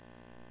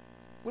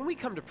When we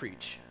come to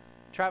preach,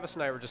 Travis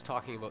and I were just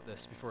talking about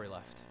this before he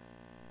left.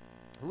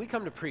 When we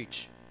come to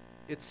preach,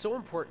 it's so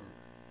important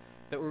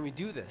that when we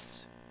do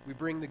this, we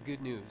bring the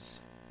good news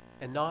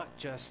and not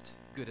just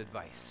good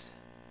advice.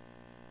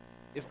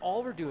 If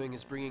all we're doing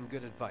is bringing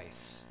good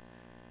advice,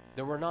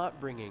 then we're not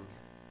bringing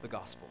the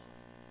gospel.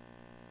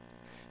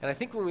 And I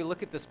think when we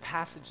look at this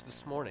passage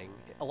this morning,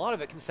 a lot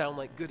of it can sound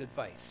like good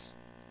advice,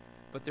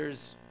 but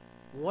there's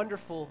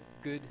wonderful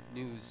good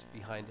news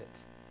behind it.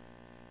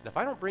 And if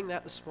I don't bring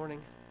that this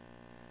morning,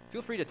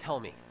 feel free to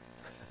tell me,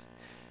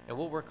 and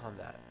we'll work on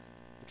that.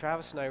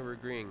 Travis and I were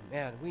agreeing,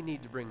 man, we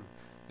need to bring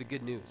the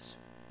good news.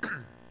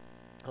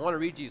 I want to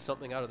read you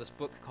something out of this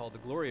book called The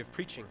Glory of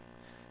Preaching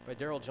by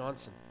Darrell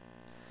Johnson.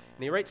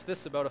 And he writes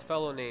this about a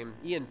fellow named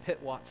Ian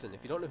Pitt Watson. If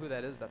you don't know who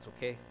that is, that's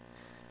okay.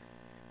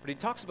 But he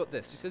talks about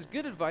this. He says,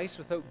 good advice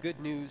without good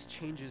news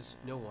changes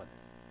no one.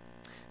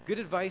 Good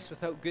advice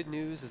without good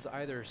news is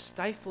either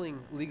stifling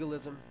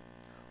legalism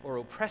or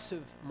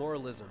oppressive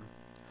moralism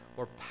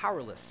or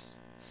powerless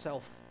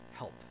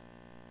self-help.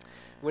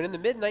 When in the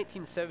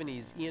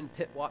mid-1970s, Ian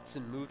Pitt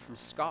Watson moved from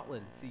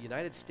Scotland to the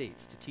United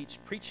States to teach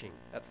preaching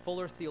at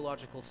Fuller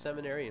Theological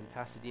Seminary in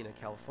Pasadena,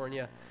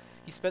 California,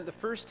 he spent the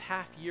first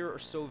half year or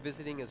so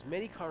visiting as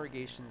many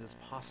congregations as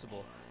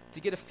possible to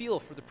get a feel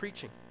for the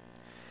preaching.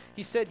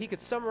 He said he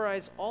could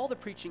summarize all the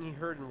preaching he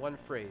heard in one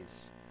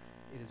phrase: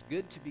 it is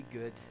good to be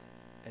good,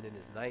 and it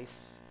is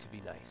nice to be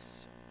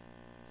nice.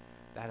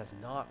 That is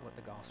not what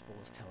the gospel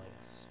is telling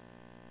us.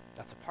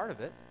 That's a part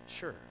of it,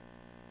 sure,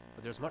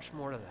 but there's much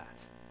more to that.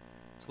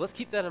 So let's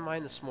keep that in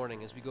mind this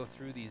morning as we go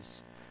through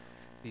these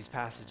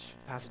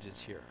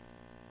passages here.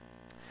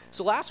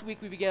 So last week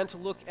we began to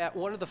look at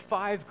one of the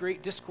 5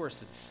 great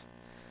discourses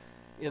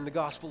in the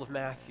Gospel of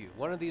Matthew,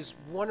 one of these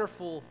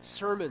wonderful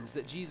sermons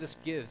that Jesus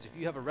gives. If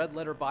you have a red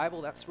letter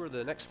Bible, that's where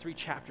the next 3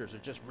 chapters are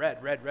just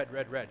red,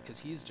 because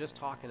he's just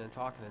talking and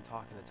talking and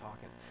talking and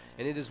talking.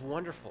 And it is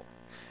wonderful.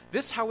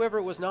 This,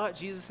 however, was not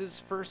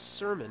Jesus' first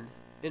sermon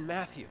in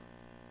Matthew.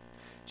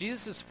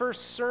 Jesus'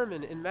 first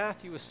sermon in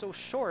Matthew is so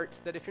short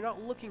that if you're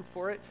not looking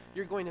for it,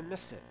 you're going to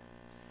miss it.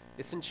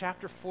 It's in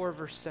chapter 4,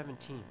 verse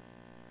 17.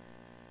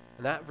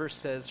 And that verse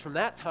says, "From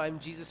that time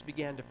Jesus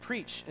began to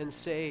preach and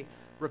say,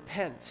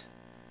 'Repent,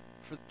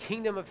 for the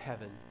kingdom of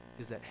heaven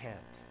is at hand.'"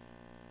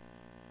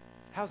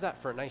 How's that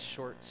for a nice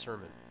short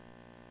sermon?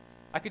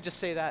 I could just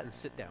say that and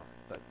sit down.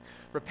 But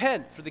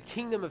repent, for the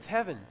kingdom of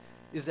heaven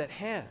is at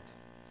hand.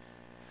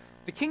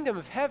 The kingdom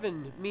of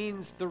heaven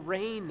means the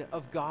reign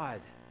of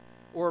God,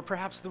 or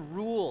perhaps the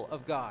rule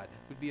of God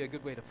would be a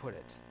good way to put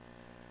it.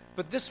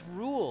 But this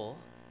rule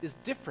is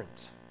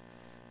different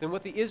than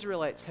what the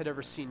Israelites had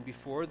ever seen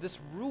before. This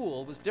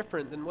rule was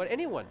different than what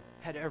anyone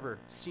had ever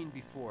seen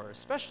before,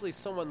 especially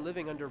someone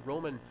living under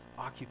Roman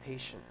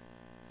occupation.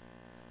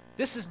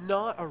 This is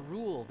not a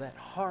rule that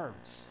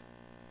harms,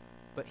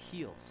 but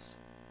heals.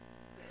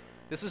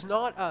 This is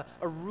not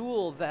a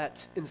rule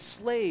that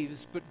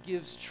enslaves, but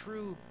gives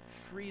true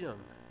freedom.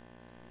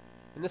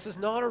 And this is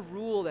not a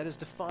rule that is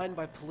defined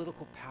by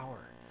political power.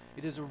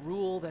 It is a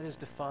rule that is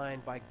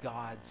defined by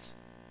God's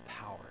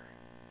power.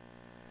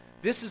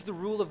 This is the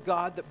rule of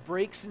God that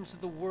breaks into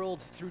the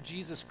world through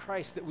Jesus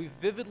Christ that we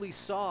vividly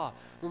saw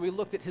when we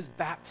looked at his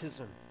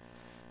baptism.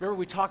 Remember,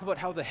 we talk about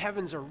how the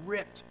heavens are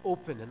ripped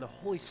open and the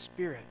Holy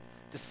Spirit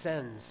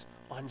descends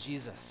on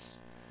Jesus.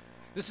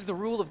 This is the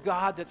rule of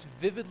God that's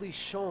vividly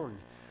shown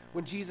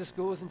when Jesus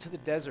goes into the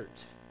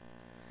desert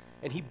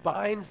and he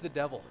binds the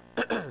devil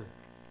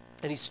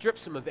and he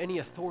strips him of any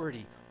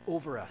authority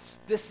over us.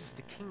 This is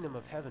the kingdom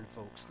of heaven,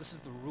 folks. This is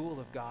the rule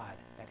of God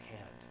at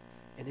hand,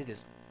 and it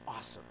is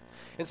awesome.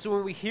 And so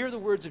when we hear the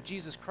words of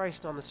Jesus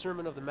Christ on the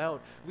Sermon on the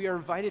Mount, we are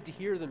invited to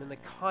hear them in the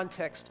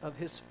context of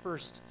his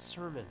first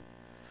sermon.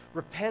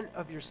 Repent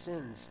of your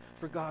sins,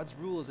 for God's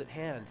rule is at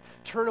hand.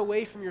 Turn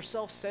away from your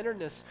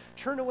self-centeredness.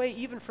 Turn away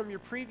even from your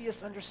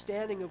previous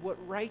understanding of what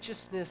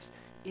righteousness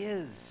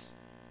is,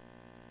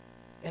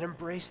 and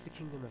embrace the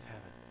kingdom of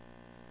heaven.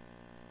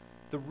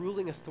 The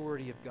ruling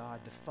authority of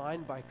God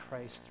defined by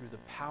Christ through the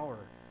power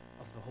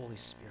of the Holy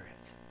Spirit.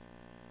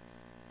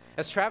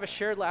 As Travis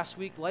shared last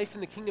week, life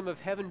in the kingdom of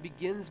heaven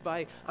begins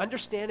by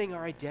understanding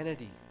our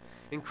identity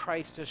in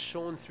Christ as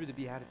shown through the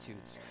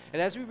Beatitudes.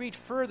 And as we read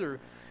further,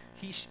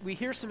 we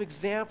hear some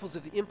examples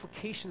of the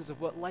implications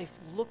of what life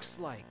looks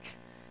like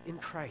in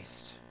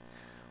Christ,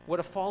 what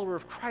a follower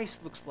of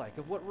Christ looks like,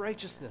 of what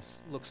righteousness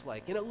looks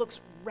like. And it looks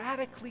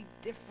radically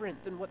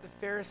different than what the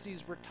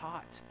Pharisees were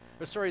taught.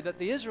 That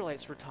the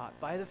Israelites were taught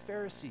by the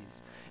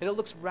Pharisees. And it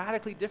looks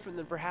radically different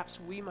than perhaps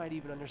we might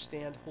even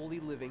understand holy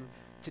living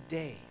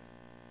today.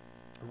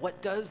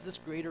 What does this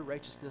greater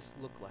righteousness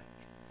look like?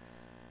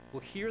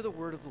 We'll hear the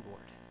word of the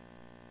Lord.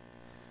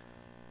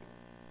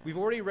 We've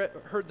already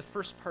heard the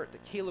first part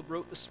that Caleb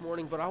wrote this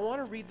morning, but I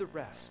want to read the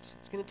rest.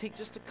 It's going to take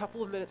just a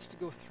couple of minutes to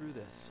go through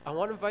this. I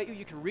want to invite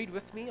you can read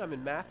with me. I'm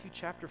in Matthew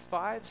chapter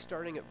 5,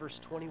 starting at verse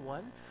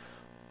 21.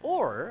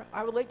 Or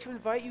I would like to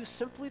invite you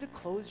simply to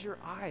close your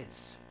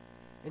eyes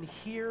and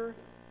hear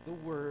the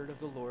word of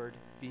the Lord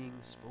being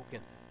spoken.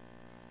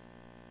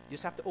 You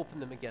just have to open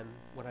them again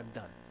when I'm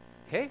done.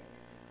 Okay?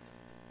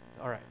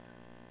 All right.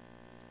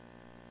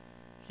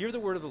 Hear the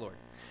word of the Lord.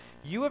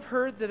 You have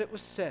heard that it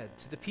was said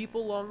to the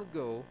people long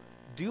ago,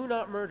 do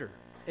not murder,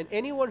 and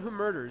anyone who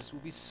murders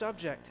will be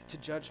subject to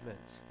judgment.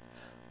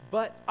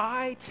 But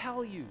I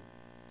tell you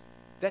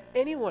that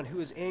anyone who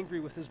is angry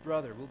with his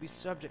brother will be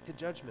subject to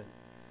judgment.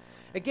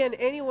 Again,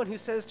 anyone who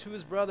says to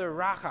his brother,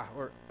 Racha,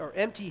 or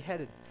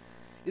empty-headed,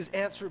 is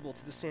answerable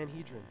to the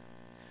Sanhedrin.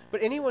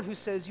 But anyone who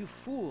says, you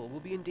fool, will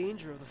be in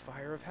danger of the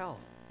fire of hell.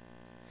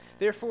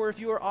 Therefore, if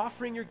you are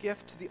offering your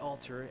gift to the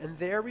altar, and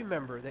there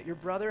remember that your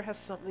brother has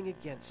something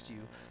against you,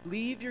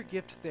 leave your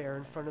gift there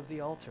in front of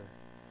the altar.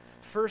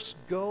 First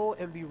go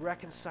and be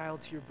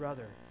reconciled to your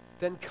brother,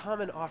 then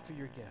come and offer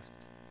your gift.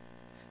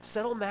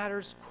 Settle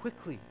matters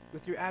quickly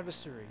with your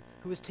adversary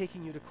who is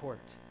taking you to court.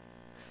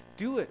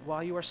 Do it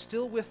while you are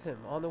still with him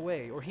on the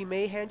way, or he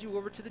may hand you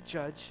over to the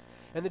judge,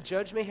 and the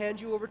judge may hand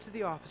you over to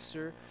the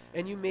officer,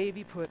 and you may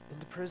be put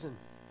into prison.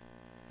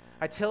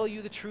 I tell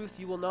you the truth,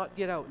 you will not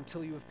get out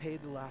until you have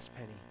paid the last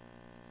penny.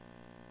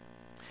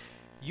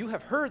 You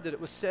have heard that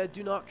it was said,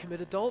 do not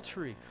commit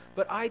adultery.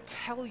 But I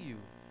tell you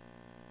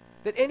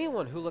that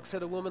anyone who looks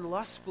at a woman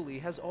lustfully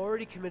has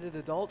already committed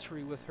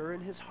adultery with her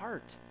in his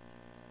heart.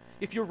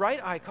 If your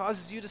right eye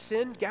causes you to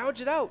sin,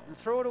 gouge it out and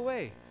throw it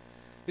away.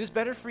 It is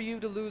better for you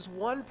to lose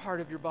one part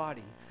of your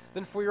body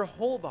than for your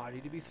whole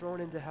body to be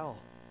thrown into hell.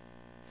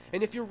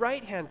 And if your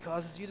right hand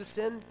causes you to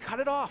sin, cut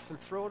it off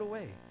and throw it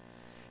away.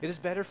 It is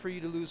better for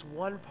you to lose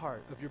one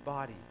part of your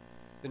body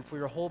than for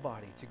your whole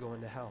body to go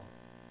into hell.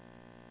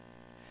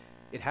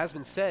 It has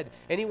been said,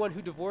 anyone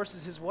who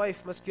divorces his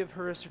wife must give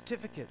her a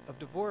certificate of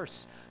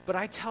divorce. But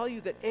I tell you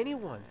that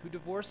anyone who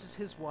divorces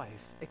his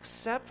wife,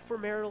 except for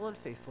marital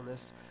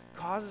unfaithfulness,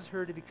 causes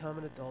her to become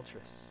an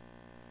adulteress.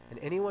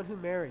 And anyone who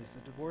marries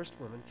the divorced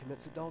woman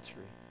commits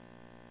adultery.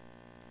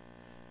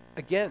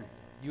 Again,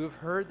 you have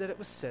heard that it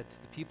was said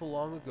to the people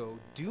long ago,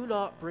 do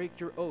not break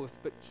your oath,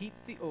 but keep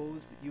the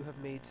oaths that you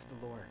have made to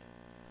the Lord.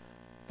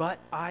 But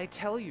I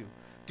tell you,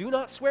 do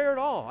not swear at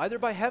all, either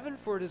by heaven,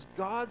 for it is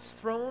God's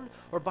throne,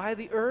 or by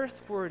the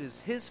earth, for it is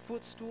his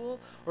footstool,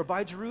 or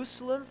by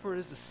Jerusalem, for it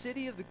is the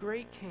city of the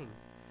great king.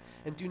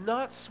 And do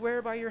not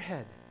swear by your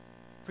head,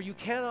 for you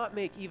cannot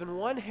make even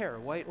one hair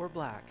white or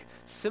black.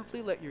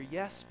 Simply let your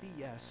yes be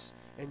yes,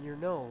 and your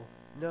no,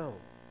 no.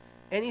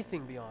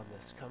 Anything beyond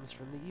this comes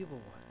from the evil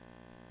one.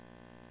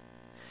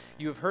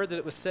 You have heard that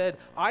it was said,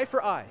 eye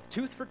for eye,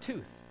 tooth for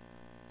tooth.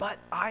 But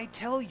I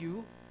tell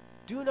you,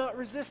 do not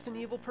resist an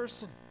evil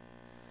person.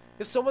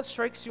 If someone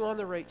strikes you on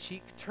the right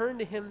cheek, turn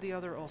to him the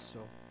other also.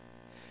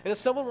 And if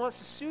someone wants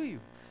to sue you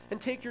and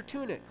take your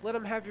tunic, let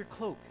him have your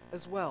cloak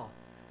as well.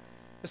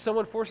 If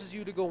someone forces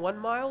you to go 1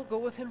 mile, go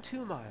with him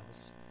 2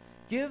 miles.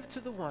 Give to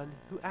the one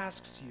who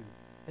asks you,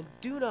 and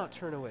do not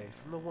turn away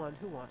from the one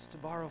who wants to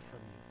borrow from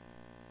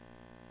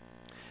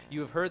you.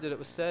 You have heard that it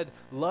was said,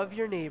 love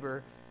your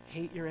neighbor,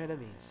 hate your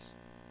enemies.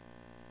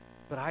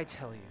 But I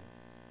tell you,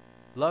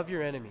 love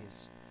your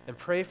enemies and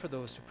pray for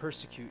those who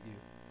persecute you,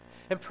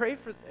 and pray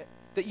for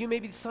that you may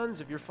be sons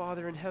of your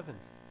Father in heaven.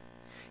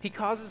 He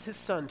causes his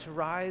sun to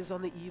rise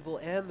on the evil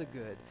and the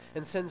good,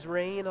 and sends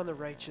rain on the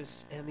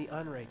righteous and the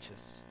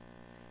unrighteous.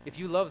 If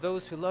you love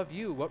those who love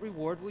you, what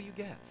reward will you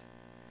get?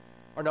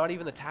 Are not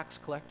even the tax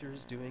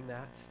collectors doing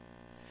that?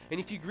 And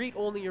if you greet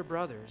only your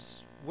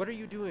brothers, what are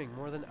you doing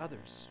more than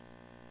others?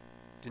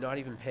 Do not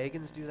even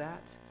pagans do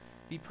that?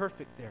 Be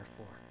perfect,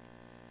 therefore,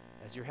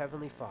 as your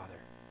heavenly Father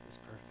is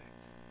perfect.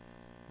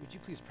 Would you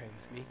please pray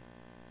with me?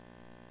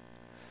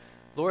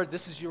 Lord,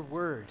 this is your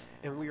word,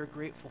 and we are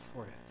grateful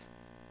for it.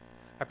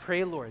 I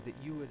pray, Lord, that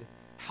you would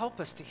help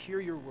us to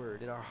hear your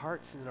word in our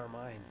hearts and in our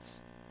minds.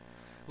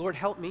 Lord,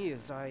 help me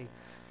as I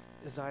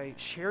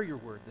share your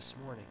word this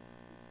morning,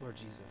 Lord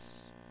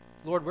Jesus.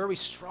 Lord, where we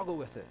struggle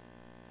with it,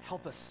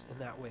 help us in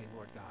that way,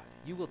 Lord God.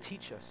 You will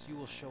teach us. You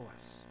will show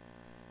us.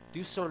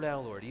 Do so now,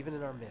 Lord, even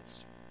in our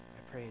midst.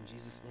 I pray in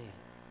Jesus' name.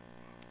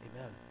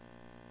 Amen.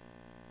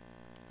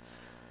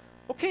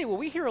 Okay, well,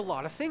 we hear a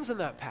lot of things in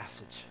that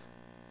passage.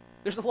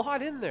 There's a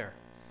lot in there.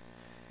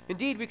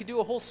 Indeed, we could do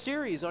a whole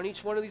series on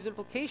each one of these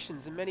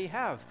implications, and many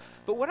have.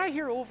 But what I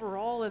hear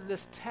overall in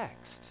this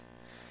text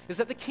is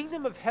that the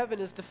kingdom of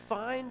heaven is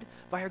defined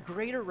by a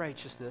greater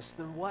righteousness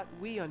than what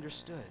we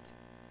understood.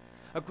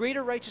 A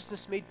greater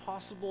righteousness made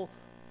possible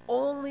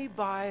only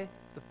by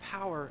the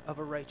power of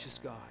a righteous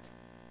God.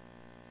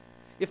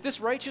 If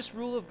this righteous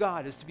rule of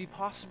God is to be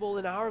possible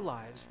in our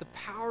lives, the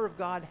power of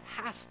God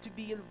has to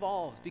be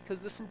involved,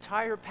 because this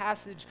entire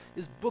passage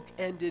is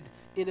bookended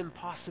in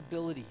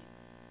impossibility.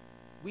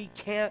 We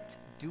can't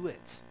do it.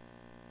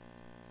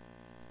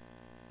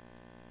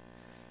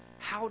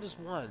 How does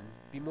one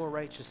be more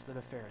righteous than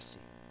a Pharisee?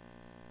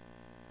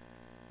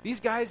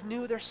 These guys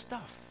knew their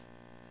stuff.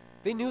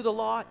 They knew the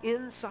law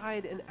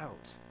inside and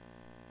out.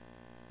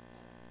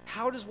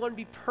 How does one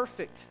be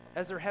perfect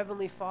as their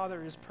heavenly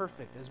Father is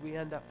perfect, as we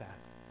end up at?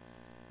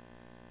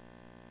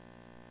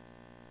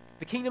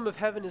 The kingdom of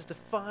heaven is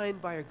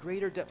defined by a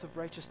greater depth of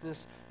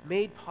righteousness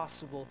made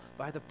possible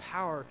by the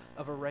power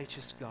of a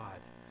righteous God.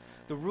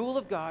 The rule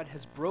of God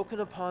has broken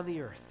upon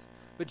the earth.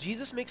 But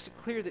Jesus makes it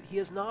clear that he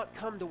has not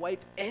come to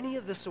wipe any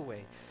of this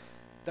away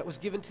that was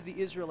given to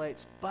the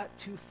Israelites, but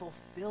to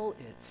fulfill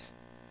it.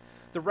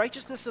 The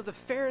righteousness of the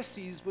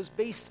Pharisees was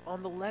based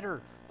on the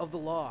letter of the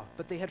law,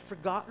 but they had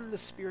forgotten the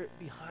spirit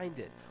behind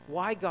it,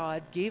 why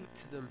God gave it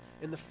to them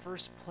in the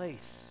first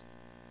place.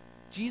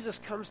 Jesus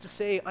comes to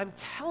say, I'm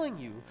telling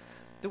you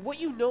that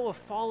what you know of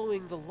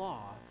following the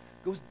law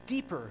goes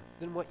deeper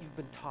than what you've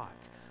been taught.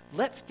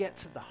 Let's get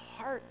to the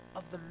heart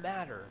of the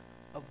matter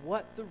of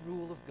what the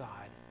rule of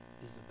God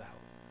is about.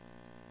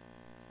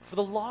 For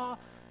the law,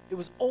 it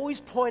was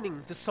always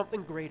pointing to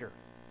something greater.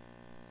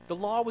 The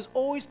law was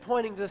always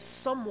pointing to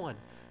someone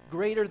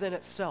greater than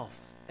itself.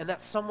 And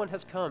that someone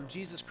has come,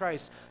 Jesus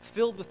Christ,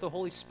 filled with the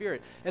Holy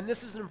Spirit. And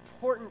this is an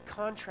important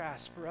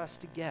contrast for us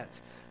to get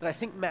that I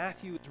think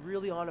Matthew is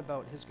really on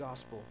about in his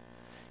gospel.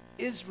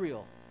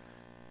 Israel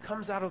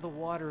comes out of the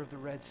water of the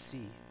Red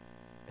Sea,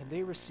 and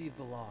they receive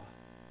the law.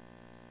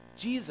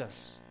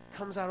 Jesus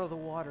comes out of the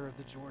water of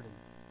the Jordan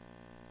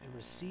and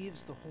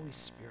receives the Holy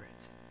Spirit.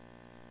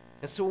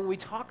 And so when we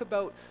talk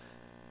about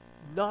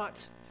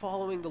not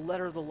following the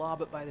letter of the law,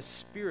 but by the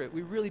Spirit,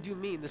 we really do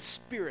mean the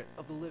Spirit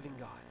of the living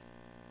God.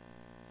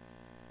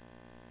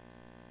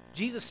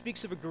 Jesus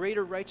speaks of a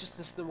greater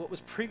righteousness than what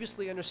was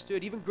previously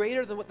understood, even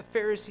greater than what the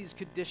Pharisees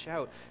could dish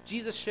out.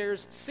 Jesus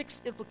shares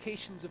 6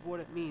 implications of what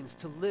it means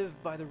to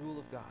live by the rule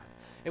of God.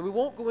 And we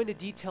won't go into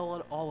detail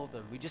on all of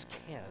them. We just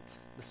can't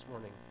this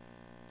morning.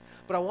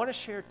 But I want to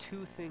share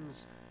 2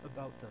 things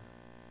about them.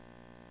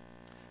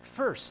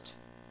 First,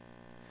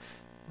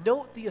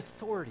 note the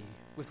authority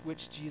with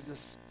which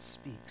Jesus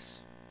speaks.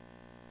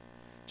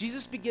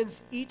 Jesus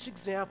begins each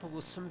example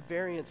with some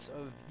variants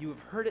of, you have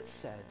heard it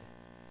said,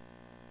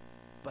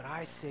 but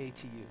I say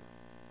to you.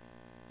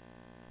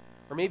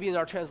 Or maybe in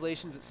our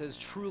translations it says,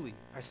 truly,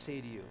 I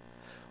say to you.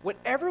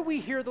 Whenever we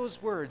hear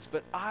those words,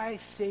 but I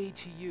say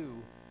to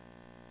you,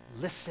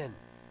 listen.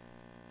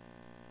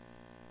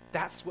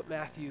 That's what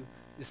Matthew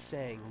is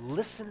saying.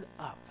 Listen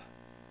up.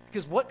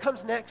 Because what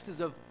comes next is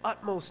of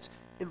utmost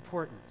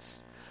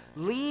importance.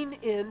 Lean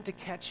in to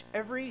catch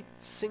every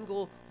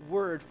single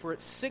word, for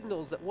it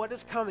signals that what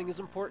is coming is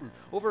important.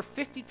 Over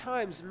 50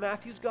 times in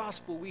Matthew's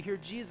gospel, we hear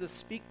Jesus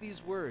speak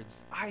these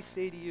words, I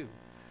say to you.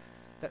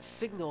 That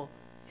signal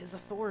his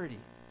authority.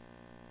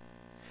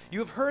 You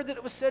have heard that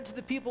it was said to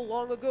the people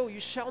long ago, you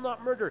shall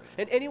not murder,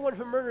 and anyone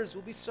who murders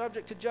will be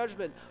subject to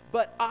judgment.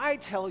 But I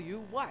tell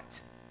you what?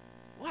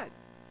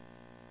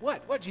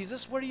 What,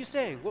 Jesus? What are you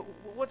saying?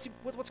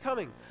 What's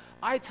coming?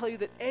 I tell you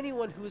that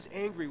anyone who is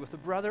angry with a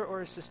brother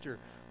or a sister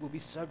will be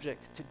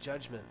subject to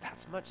judgment.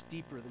 That's much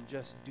deeper than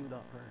just do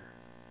not murder.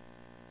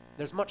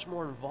 There's much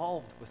more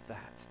involved with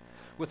that.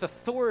 With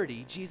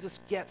authority,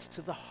 Jesus gets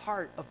to the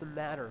heart of the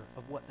matter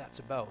of what that's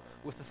about.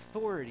 With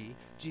authority,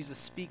 Jesus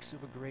speaks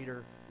of a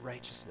greater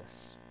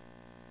righteousness.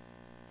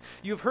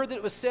 You have heard that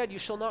it was said, you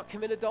shall not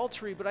commit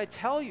adultery, but I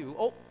tell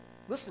you,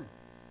 listen,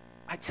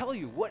 I tell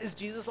you, what is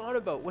Jesus on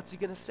about? What's he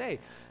going to say?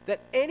 That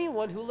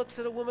anyone who looks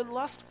at a woman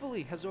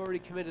lustfully has already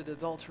committed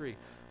adultery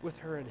with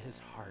her in his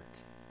heart.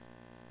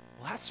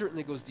 Well, that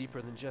certainly goes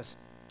deeper than just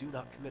do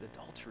not commit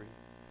adultery.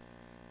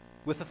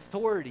 With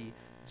authority,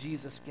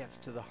 Jesus gets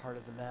to the heart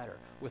of the matter.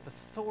 With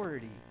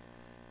authority,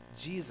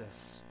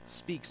 Jesus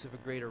speaks of a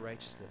greater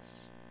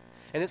righteousness.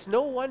 And it's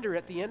no wonder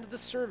at the end of the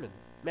sermon,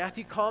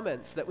 Matthew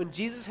comments that when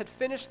Jesus had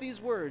finished these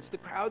words, the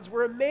crowds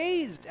were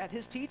amazed at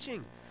his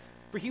teaching.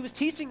 For he was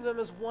teaching them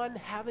as one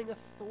having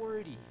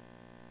authority,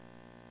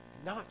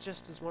 not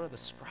just as one of the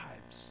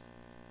scribes.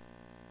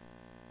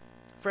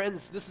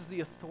 Friends, this is the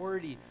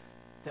authority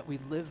that we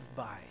live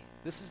by.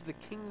 This is the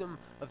kingdom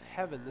of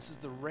heaven. This is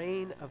the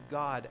reign of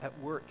God at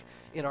work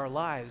in our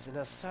lives. And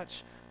as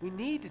such, we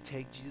need to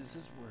take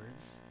Jesus'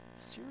 words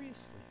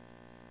seriously.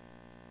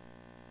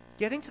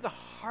 Getting to the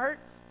heart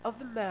of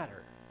the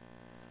matter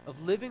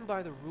of living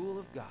by the rule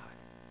of God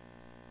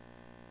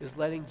is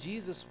letting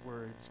Jesus'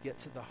 words get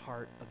to the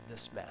heart of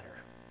this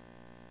matter.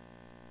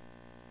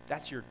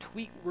 That's your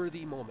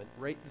tweet-worthy moment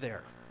right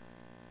there.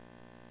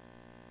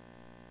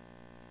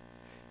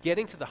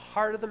 Getting to the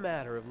heart of the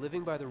matter of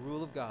living by the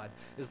rule of God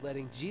is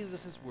letting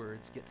Jesus'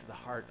 words get to the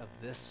heart of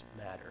this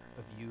matter,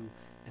 of you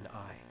and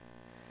I.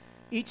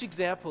 Each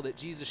example that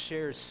Jesus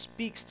shares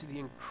speaks to the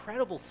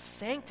incredible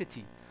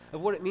sanctity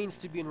of what it means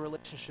to be in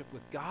relationship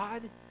with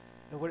God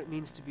and what it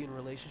means to be in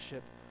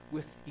relationship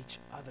with each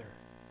other.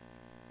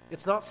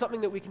 It's not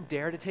something that we can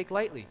dare to take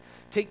lightly.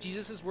 Take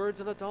Jesus'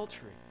 words on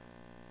adultery.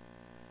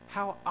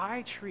 How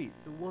I treat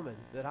the woman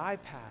that I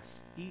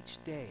pass each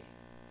day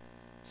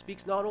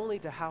speaks not only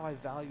to how I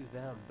value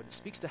them, but it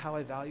speaks to how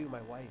I value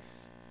my wife.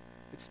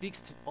 It speaks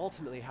to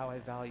ultimately how I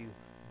value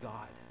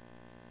God.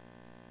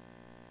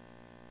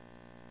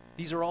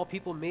 These are all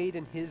people made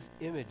in his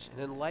image,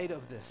 and in light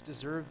of this,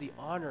 deserve the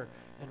honor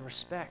and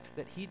respect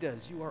that he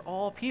does. You are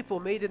all people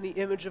made in the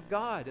image of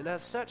God, and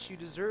as such, you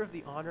deserve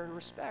the honor and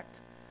respect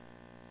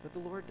that the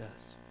Lord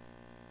does.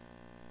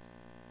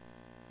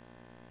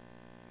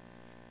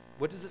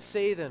 What does it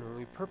say then when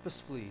we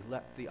purposefully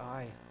let the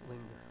eye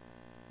linger?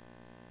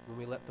 When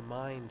we let the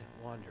mind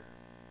wander?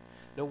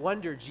 No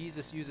wonder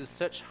Jesus uses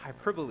such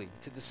hyperbole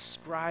to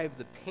describe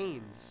the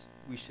pains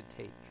we should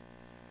take.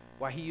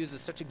 Why he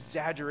uses such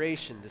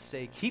exaggeration to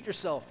say, keep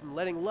yourself from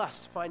letting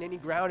lust find any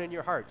ground in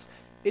your hearts.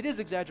 It is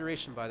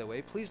exaggeration, by the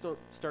way. Please don't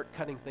start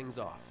cutting things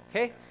off,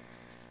 okay?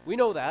 We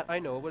know that, I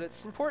know, but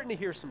it's important to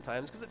hear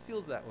sometimes because it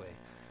feels that way.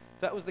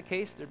 If that was the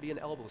case, there'd be an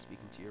elbow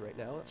speaking to you right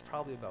now. That's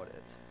probably about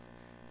it.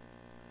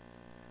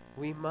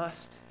 We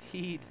must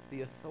heed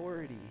the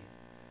authority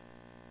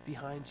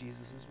behind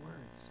Jesus'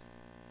 words.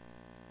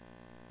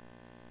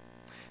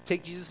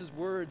 Take Jesus'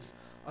 words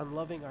on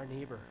loving our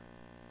neighbor.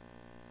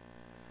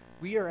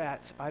 We are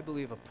at, I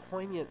believe, a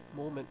poignant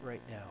moment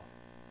right now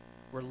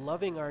where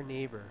loving our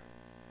neighbor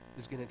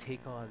is going to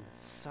take on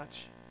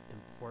such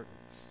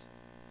importance.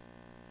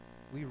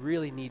 We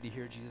really need to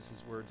hear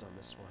Jesus' words on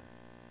this one.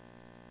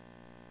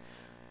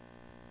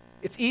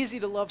 It's easy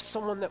to love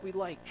someone that we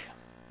like.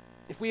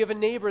 If we have a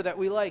neighbor that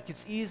we like,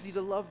 it's easy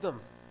to love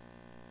them.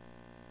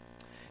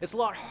 It's a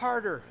lot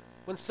harder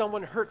when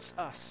someone hurts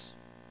us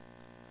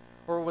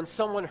or when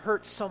someone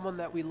hurts someone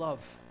that we love.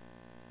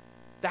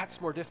 That's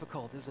more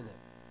difficult, isn't it?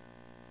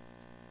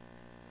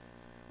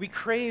 We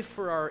crave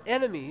for our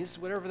enemies,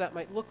 whatever that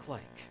might look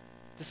like,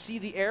 to see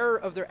the error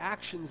of their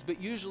actions,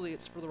 but usually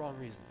it's for the wrong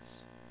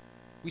reasons.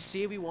 We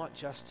say we want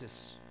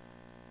justice.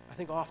 I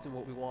think often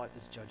what we want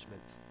is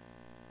judgment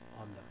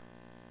on them.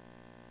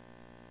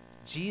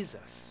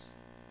 Jesus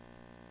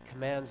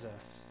commands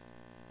us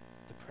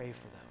to pray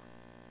for them.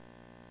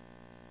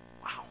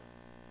 Wow.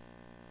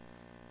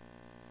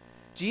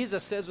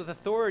 Jesus says with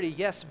authority,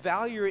 yes,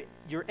 value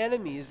your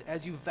enemies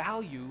as you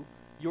value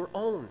your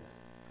own.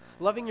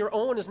 Loving your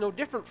own is no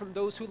different from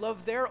those who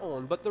love their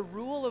own, but the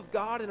rule of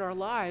God in our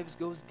lives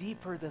goes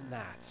deeper than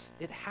that.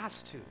 It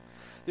has to.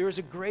 There is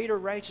a greater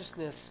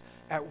righteousness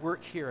at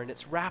work here, and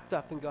it's wrapped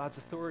up in God's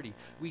authority.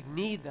 We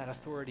need that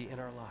authority in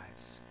our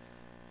lives.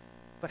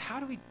 But how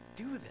do we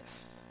do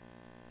this?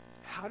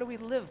 How do we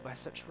live by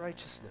such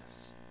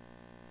righteousness?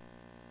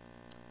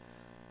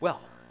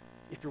 Well,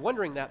 if you're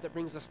wondering that, that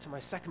brings us to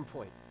my second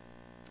point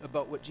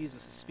about what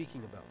Jesus is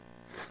speaking about.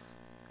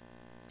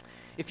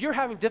 If you're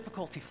having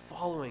difficulty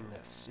following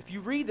this, if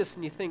you read this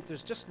and you think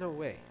there's just no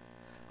way,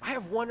 I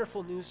have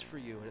wonderful news for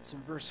you, and it's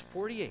in verse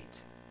 48.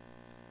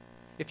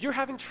 If you're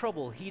having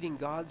trouble heeding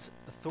God's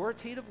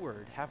authoritative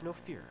word, have no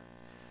fear.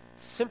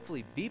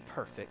 Simply be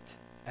perfect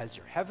as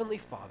your heavenly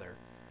Father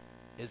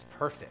is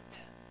perfect.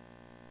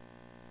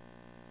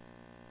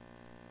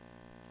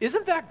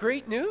 Isn't that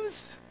great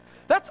news?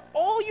 That's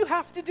all you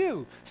have to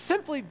do.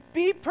 Simply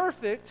be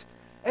perfect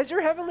as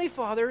your heavenly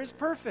Father is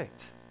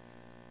perfect.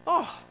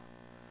 Oh,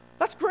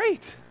 that's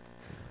great.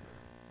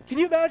 Can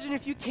you imagine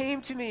if you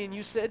came to me and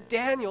you said,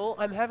 Daniel,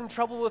 I'm having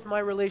trouble with my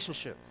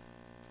relationship.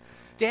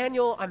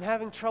 Daniel, I'm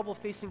having trouble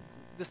facing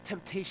this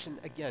temptation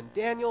again.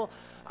 Daniel,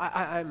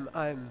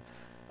 I'm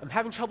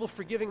having trouble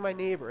forgiving my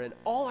neighbor. And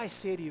all I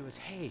say to you is,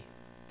 hey,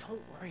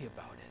 don't worry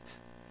about it.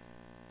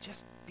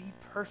 Just be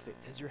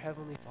perfect as your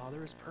heavenly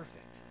Father is perfect.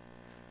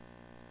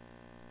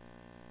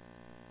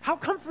 How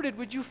comforted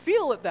would you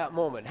feel at that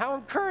moment? How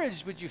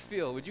encouraged would you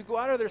feel? Would you go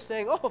out of there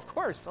saying, oh, of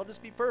course, I'll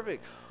just be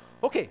perfect?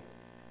 Okay,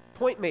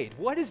 point made.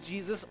 What is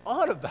Jesus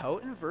on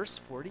about in verse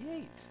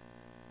 48?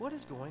 What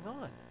is going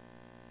on?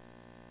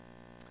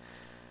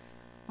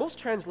 Most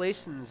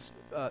translations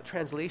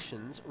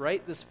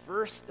write this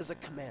verse as a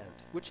command,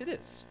 which it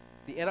is.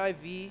 The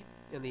NIV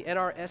and the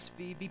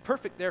NRSV, be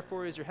perfect,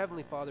 therefore, as your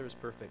heavenly Father is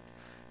perfect.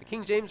 The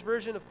King James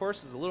Version, of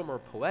course, is a little more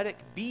poetic.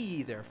 Be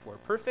ye therefore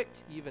perfect,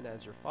 even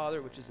as your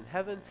Father which is in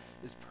heaven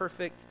is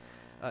perfect.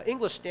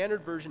 English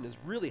Standard Version is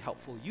really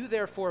helpful. You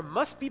therefore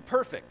must be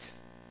perfect,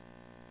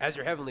 as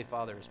your heavenly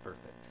Father is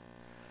perfect.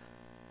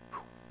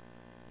 Whew.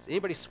 Is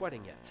anybody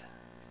sweating yet?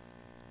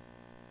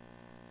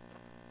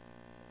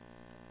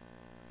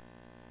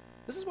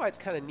 This is why it's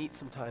kind of neat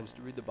sometimes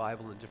to read the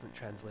Bible in different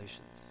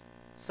translations.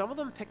 Some of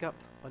them pick up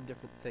on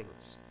different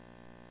things.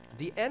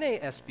 The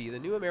NASB, the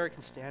New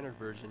American Standard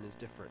Version, is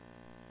different.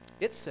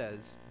 It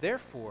says,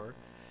 therefore,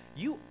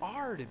 you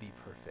are to be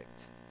perfect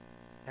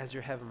as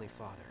your heavenly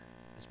Father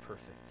is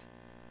perfect.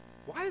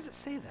 Why does it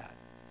say that?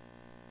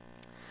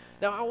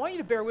 Now, I want you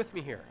to bear with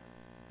me here.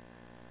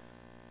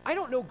 I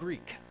don't know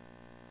Greek.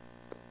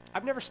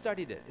 I've never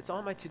studied it. It's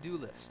on my to-do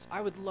list.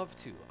 I would love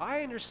to.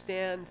 I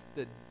understand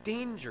the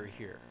danger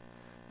here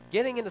of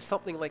getting into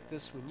something like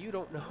this when you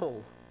don't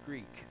know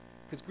Greek.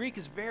 Because Greek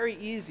is very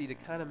easy to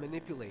kind of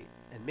manipulate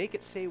and make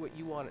it say what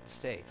you want it to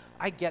say.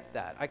 I get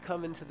that. I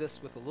come into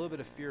this with a little bit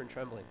of fear and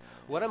trembling.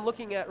 What I'm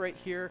looking at right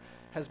here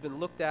has been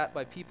looked at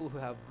by people who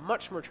have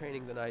much more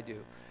training than I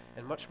do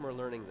and much more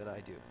learning than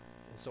I do.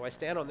 And so I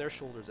stand on their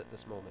shoulders at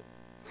this moment.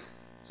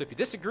 So if you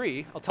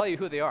disagree, I'll tell you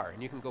who they are,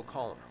 and you can go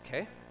call them,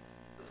 okay?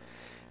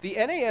 The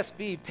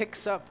NASB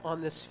picks up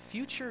on this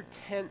future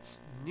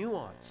tense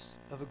nuance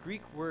of a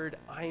Greek word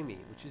eimi,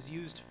 which is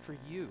used for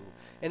you,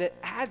 and it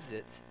adds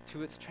it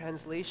to its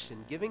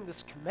translation, giving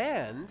this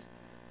command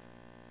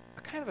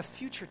a kind of a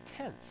future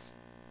tense.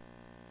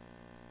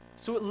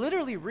 So it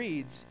literally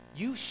reads,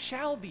 you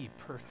shall be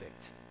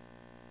perfect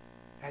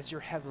as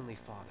your heavenly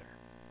Father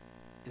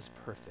is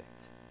perfect.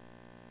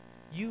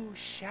 You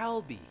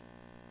shall be.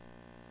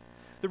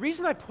 The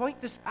reason I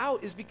point this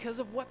out is because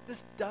of what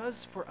this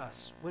does for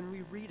us when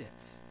we read it.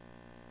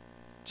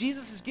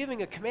 Jesus is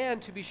giving a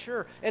command, to be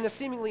sure, and a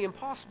seemingly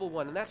impossible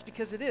one, and that's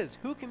because it is.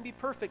 Who can be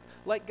perfect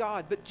like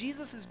God? But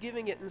Jesus is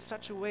giving it in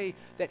such a way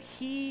that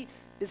he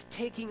is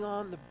taking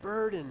on the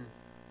burden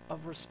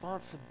of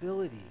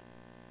responsibility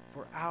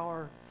for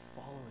our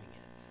following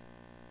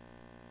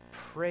it.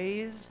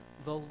 Praise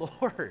the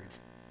Lord.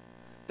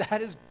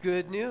 That is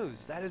good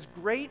news. That is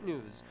great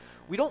news.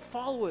 We don't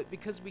follow it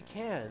because we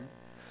can.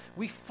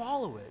 We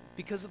follow it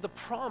because of the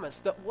promise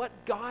that what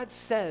God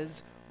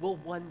says will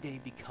one day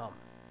become.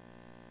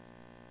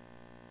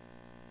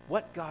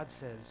 What God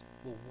says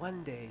will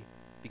one day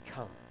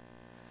become.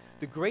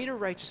 The greater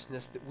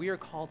righteousness that we are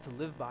called to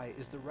live by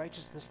is the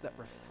righteousness that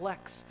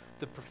reflects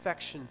the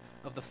perfection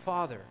of the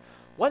Father.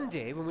 One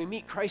day, when we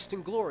meet Christ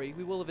in glory,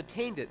 we will have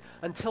attained it.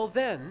 Until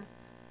then,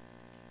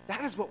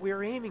 that is what we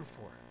are aiming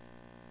for.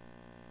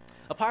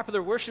 A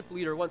popular worship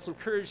leader once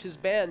encouraged his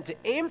band to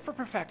aim for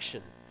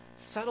perfection,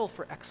 settle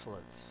for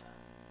excellence.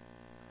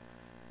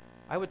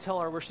 I would tell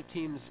our worship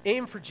teams,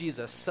 aim for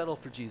Jesus, settle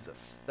for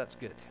Jesus. That's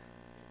good.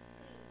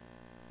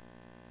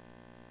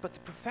 But the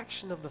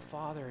perfection of the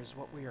Father is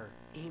what we are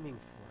aiming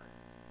for.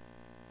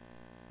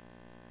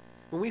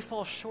 When we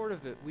fall short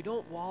of it, we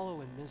don't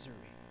wallow in misery.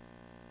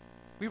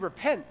 We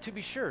repent, to be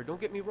sure, don't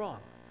get me wrong.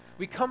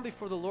 We come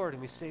before the Lord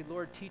and we say,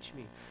 Lord, teach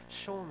me,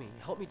 show me,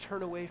 help me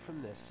turn away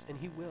from this, and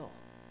he will.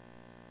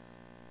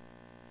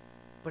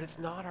 But it's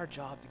not our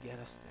job to get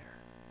us there.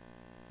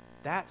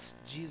 That's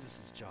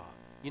Jesus' job.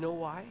 You know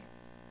why?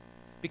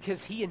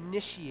 Because he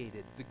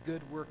initiated the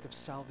good work of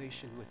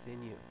salvation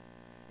within you.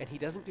 And he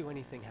doesn't do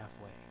anything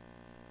halfway.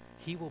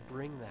 He will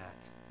bring that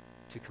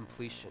to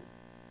completion.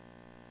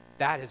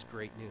 That is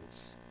great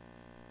news.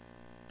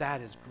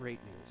 That is great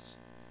news.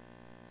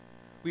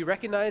 We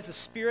recognize the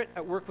Spirit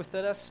at work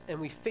within us,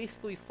 and we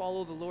faithfully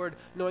follow the Lord,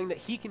 knowing that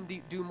he can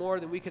do more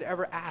than we could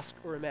ever ask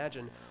or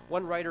imagine.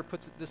 One writer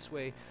puts it this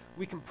way: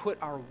 we can put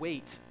our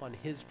weight on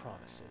his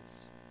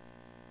promises.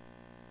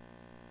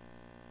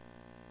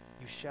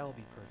 You shall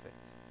be perfect.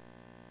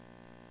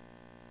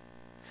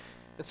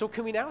 And so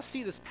can we now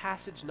see this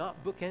passage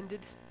not bookended,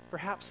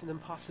 perhaps an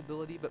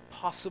impossibility, but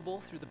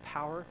possible through the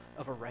power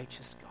of a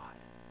righteous God?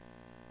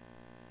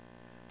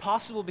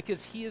 Possible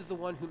because he is the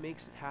one who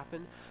makes it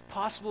happen.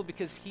 Possible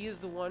because he is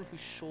the one who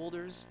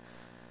shoulders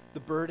the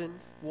burden,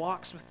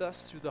 walks with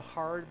us through the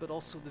hard but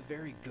also the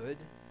very good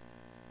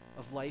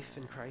of life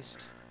in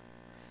Christ.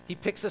 He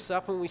picks us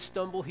up when we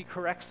stumble. He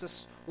corrects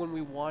us when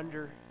we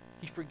wander.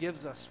 He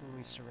forgives us when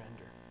we surrender.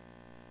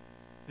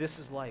 This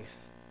is life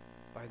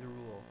by the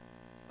rule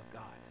of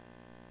God.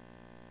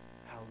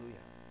 Hallelujah.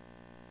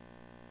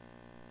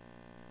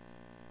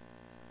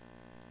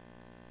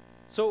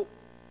 So,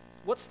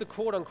 what's the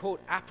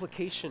quote-unquote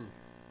application?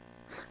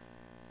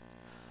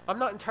 I'm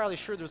not entirely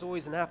sure there's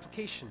always an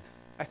application.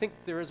 I think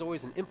there is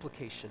always an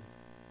implication.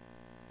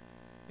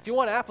 If you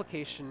want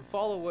application,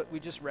 follow what we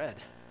just read.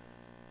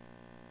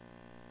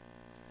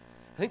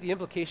 I think the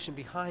implication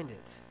behind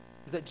it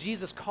is that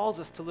Jesus calls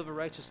us to live a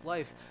righteous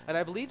life, and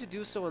I believe to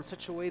do so in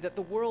such a way that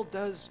the world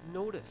does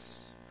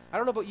notice. I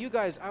don't know about you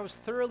guys, I was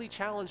thoroughly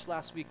challenged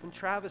last week when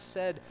Travis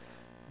said,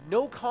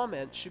 no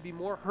comment should be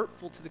more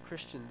hurtful to the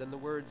Christian than the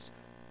words,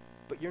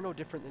 but you're no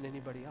different than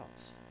anybody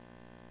else.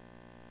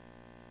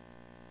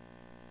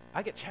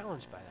 I get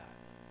challenged by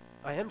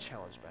that. I am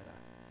challenged by that.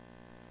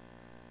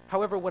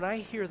 However, when I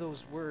hear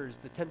those words,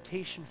 the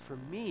temptation for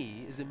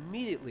me is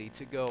immediately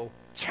to go,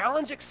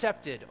 challenge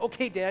accepted.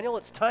 Okay, Daniel,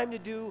 it's time to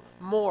do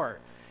more.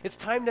 It's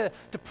time to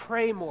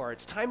pray more.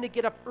 It's time to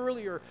get up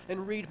earlier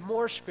and read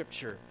more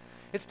scripture.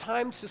 It's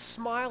time to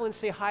smile and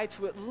say hi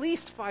to at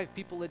least 5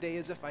 people a day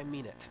as if I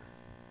mean it.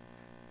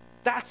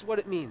 That's what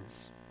it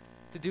means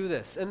to do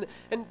this. And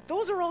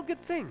those are all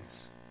good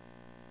things.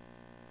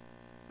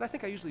 And I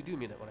think I usually do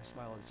mean it when I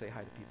smile and say hi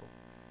to people.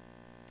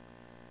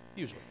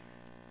 Usually.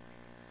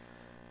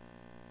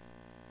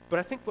 But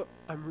I think what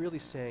I'm really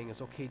saying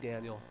is, okay,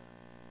 Daniel,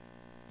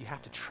 you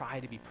have to try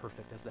to be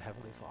perfect as the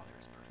Heavenly Father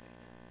is perfect.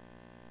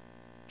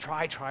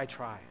 Try.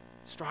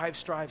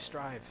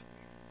 Strive.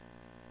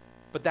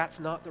 But that's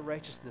not the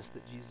righteousness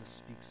that Jesus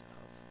speaks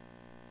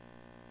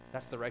of.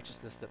 That's the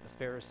righteousness that the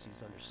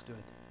Pharisees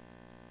understood.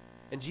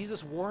 And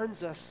Jesus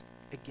warns us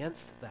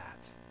against that.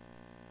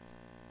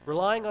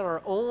 Relying on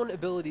our own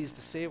abilities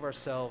to save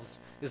ourselves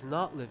is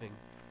not living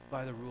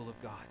by the rule of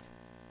God.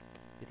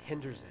 It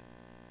hinders it.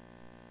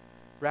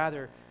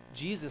 Rather,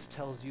 Jesus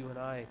tells you and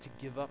I to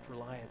give up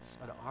reliance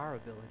on our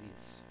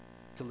abilities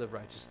to live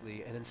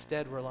righteously and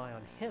instead rely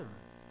on him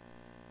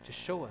to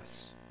show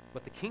us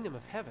what the kingdom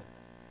of heaven,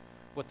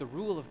 what the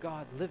rule of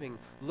God living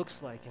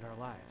looks like in our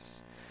lives.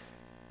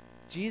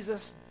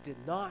 Jesus did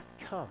not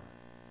come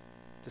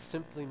to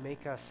simply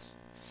make us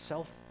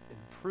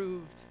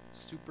self-improved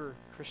super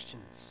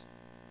Christians.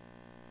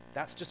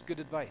 That's just good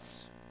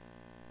advice.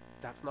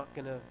 That's not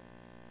gonna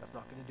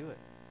do it.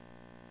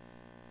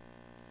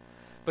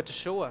 But to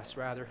show us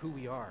rather who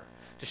we are,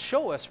 to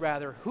show us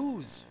rather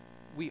whose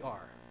we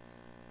are,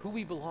 who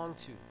we belong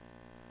to,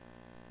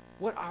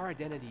 what our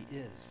identity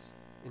is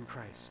in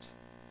Christ,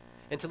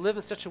 and to live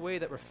in such a way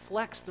that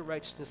reflects the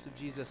righteousness of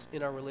Jesus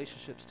in our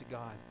relationships to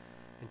God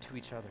and to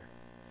each other.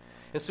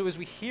 And so as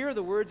we hear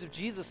the words of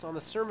Jesus on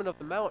the Sermon on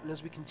the Mount, and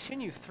as we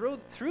continue through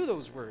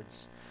those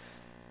words,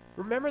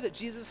 remember that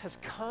Jesus has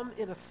come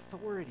in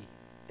authority,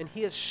 and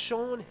he has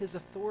shown his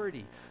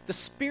authority. The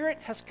Spirit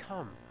has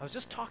come. I was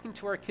just talking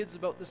to our kids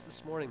about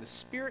this morning. The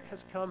Spirit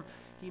has come.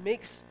 He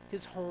makes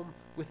his home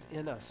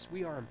within us.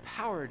 We are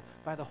empowered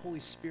by the Holy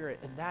Spirit,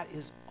 and that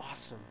is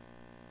awesome.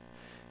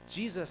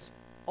 Jesus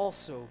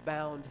also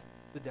bound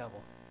the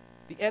devil.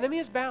 The enemy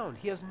is bound.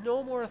 He has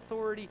no more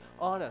authority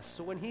on us.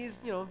 So when he's,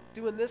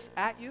 doing this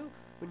at you,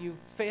 when you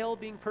fail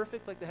being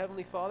perfect like the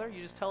Heavenly Father,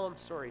 you just tell him,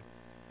 sorry,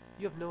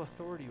 you have no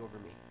authority over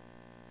me.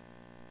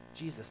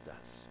 Jesus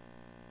does.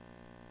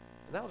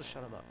 And that'll just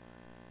shut him up.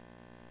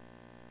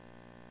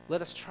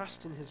 Let us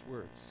trust in his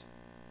words.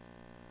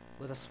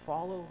 Let us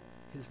follow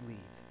his lead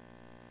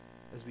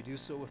as we do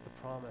so with the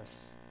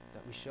promise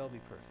that we shall be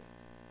perfect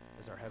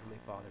as our Heavenly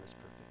Father is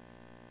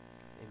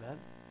perfect. Amen?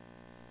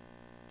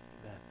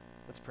 Amen.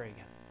 Let's pray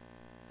again.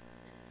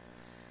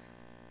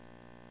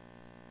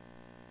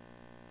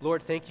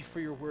 Lord, thank you for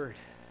your word.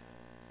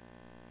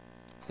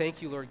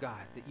 Thank you, Lord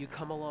God, that you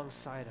come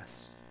alongside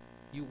us.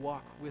 You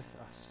walk with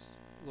us,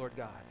 Lord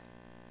God.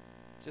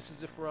 Just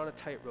as if we're on a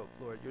tightrope,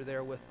 Lord, you're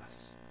there with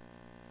us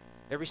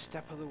every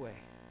step of the way.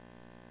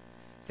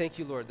 Thank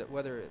you, Lord, that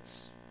whether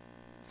it's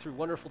through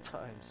wonderful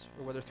times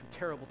or whether through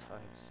terrible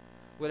times,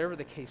 whatever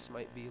the case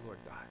might be, Lord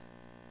God,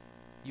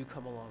 you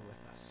come along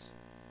with us.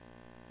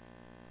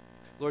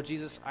 Lord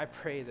Jesus, I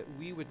pray that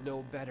we would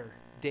know better,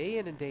 day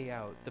in and day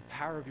out, the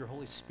power of your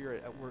Holy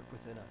Spirit at work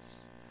within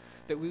us.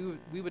 That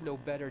we would know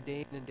better,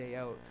 day in and day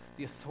out,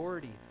 the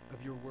authority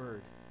of your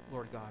word,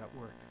 Lord God, at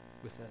work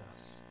within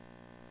us.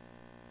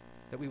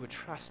 That we would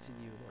trust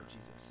in you, Lord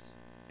Jesus,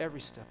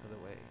 every step of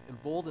the way.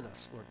 Embolden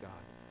us, Lord God,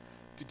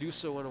 to do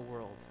so in a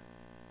world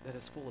that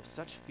is full of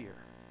such fear,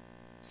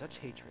 such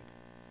hatred.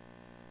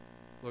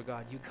 Lord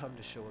God, you come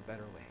to show a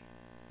better way.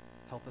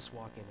 Help us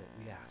walk in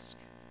it, we ask.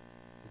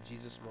 In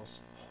Jesus'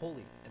 most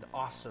holy and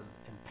awesome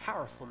and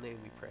powerful name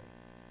we pray.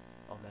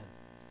 Amen.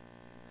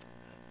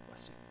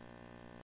 Bless you.